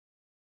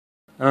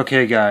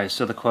Okay guys,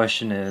 so the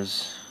question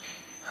is,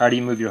 how do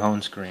you move your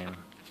home screen?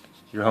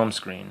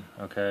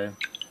 Okay?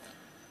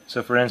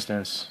 So for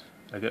instance,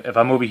 if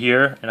I'm over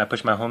here and I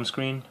push my home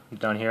screen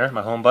down here,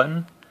 my home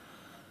button,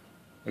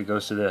 it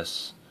goes to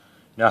this.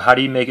 Now how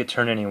do you make it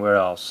turn anywhere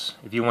else?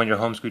 If you want your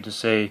home screen to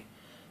say,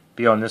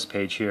 be on this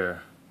page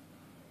here,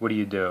 what do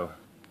you do?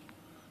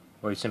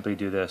 Well, you simply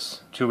do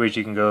this. Two ways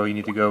you can go. You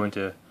need to go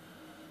into,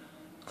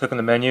 click on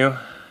the menu,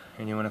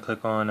 and you want to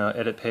click on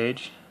edit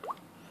page.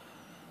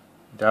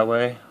 That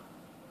way,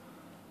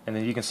 and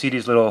then you can see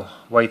these little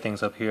white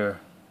things up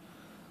here.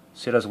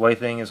 See this white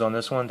thing is on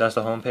this one? That's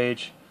the home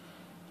page.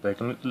 Like,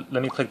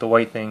 let me click the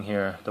white thing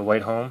here, the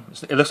white home.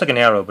 It looks like an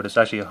arrow, but it's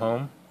actually a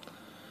home.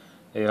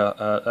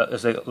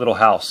 It's a little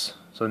house.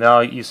 So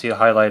now you see it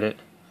highlighted.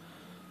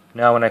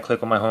 Now when I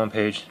click on my home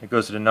page, it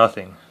goes to the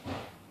nothing.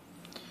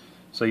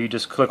 So you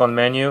just click on the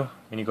menu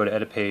and you go to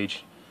edit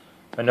page.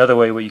 Another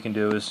way what you can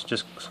do is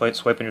just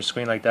swipe on your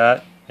screen like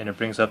that, and it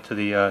brings up to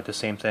the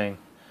same thing.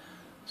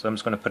 So I'm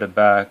just going to put it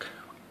back.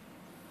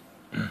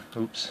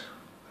 Oops.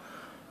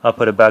 I'll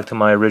put it back to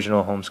my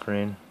original home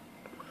screen.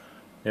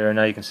 There,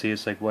 now you can see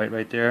it's like white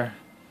right there.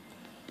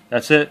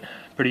 That's it.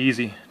 Pretty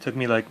easy. It took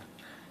me like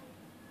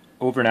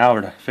over an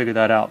hour to figure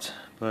that out.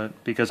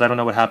 But because I don't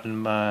know what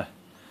happened,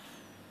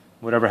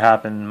 whatever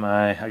happened,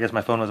 I guess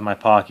my phone was in my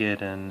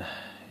pocket and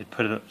it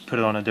put it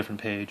on a different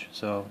page.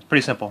 So it's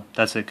pretty simple.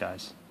 That's it,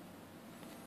 guys.